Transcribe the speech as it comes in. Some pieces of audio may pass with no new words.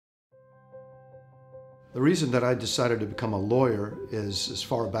The reason that I decided to become a lawyer is as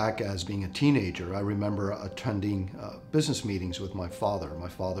far back as being a teenager. I remember attending business meetings with my father. My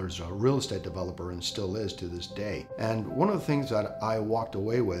father's a real estate developer and still is to this day. And one of the things that I walked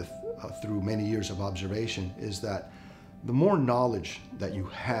away with through many years of observation is that the more knowledge that you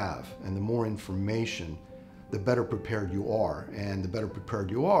have and the more information, the better prepared you are. And the better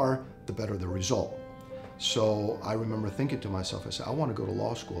prepared you are, the better the result. So I remember thinking to myself, I said, I want to go to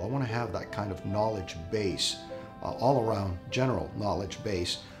law school. I want to have that kind of knowledge base, all around general knowledge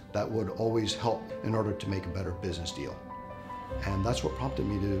base that would always help in order to make a better business deal. And that's what prompted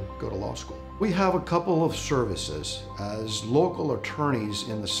me to go to law school. We have a couple of services. As local attorneys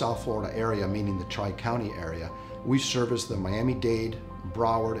in the South Florida area, meaning the Tri-County area, we service the Miami-Dade,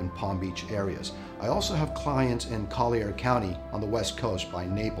 Broward, and Palm Beach areas. I also have clients in Collier County on the West Coast by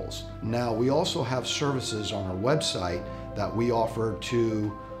Naples. Now, we also have services on our website that we offer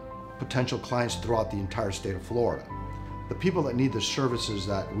to potential clients throughout the entire state of Florida. The people that need the services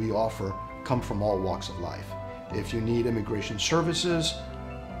that we offer come from all walks of life. If you need immigration services,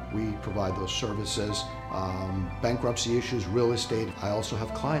 we provide those services. Bankruptcy issues, real estate. I also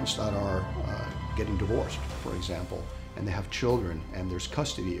have clients that are getting divorced, for example, and they have children and there's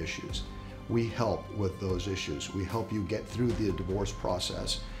custody issues. We help with those issues. We help you get through the divorce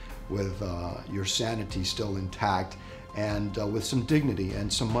process with your sanity still intact and with some dignity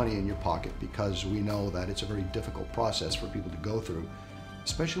and some money in your pocket, because we know that it's a very difficult process for people to go through,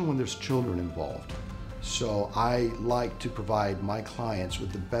 especially when there's children involved. So I like to provide my clients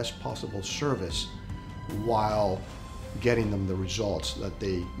with the best possible service while getting them the results that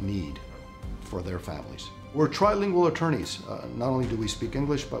they need for their families. We're trilingual attorneys. Not only do we speak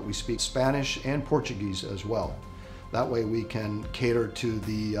English, but we speak Spanish and Portuguese as well. That way we can cater to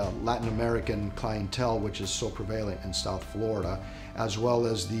the Latin American clientele, which is so prevalent in South Florida, as well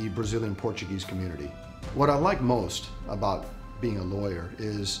as the Brazilian Portuguese community. What I like most about being a lawyer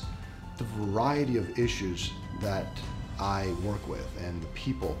is the variety of issues that I work with and the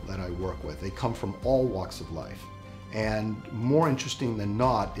people that I work with. They come from all walks of life. And more interesting than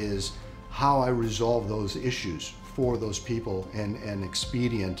not is how I resolve those issues for those people in an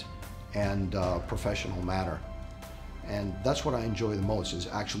expedient and professional manner. And that's what I enjoy the most, is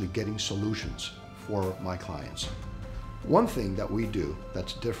actually getting solutions for my clients. One thing that we do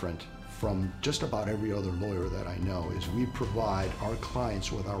that's different from just about every other lawyer that I know is we provide our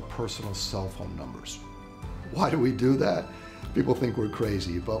clients with our personal cell phone numbers. Why do we do that? People think we're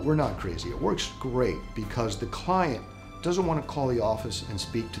crazy, but we're not crazy. It works great because the client doesn't want to call the office and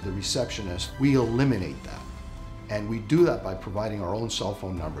speak to the receptionist. We eliminate that. And we do that by providing our own cell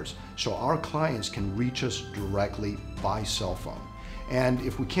phone numbers, so our clients can reach us directly by cell phone. And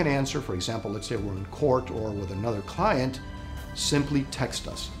if we can't answer, for example, let's say we're in court or with another client, simply text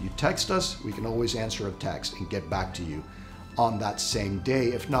us. You text us, we can always answer a text and get back to you on that same day,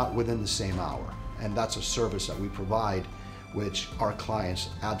 if not within the same hour. And that's a service that we provide, which our clients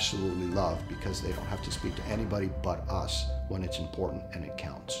absolutely love, because they don't have to speak to anybody but us when it's important and it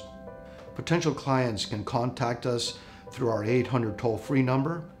counts. Potential clients can contact us through our 800 toll-free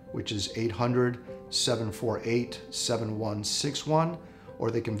number, which is 800-748-7161, or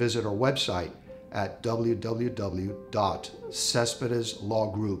they can visit our website at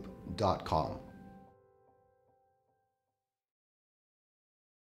www.cespedeslawgroup.com.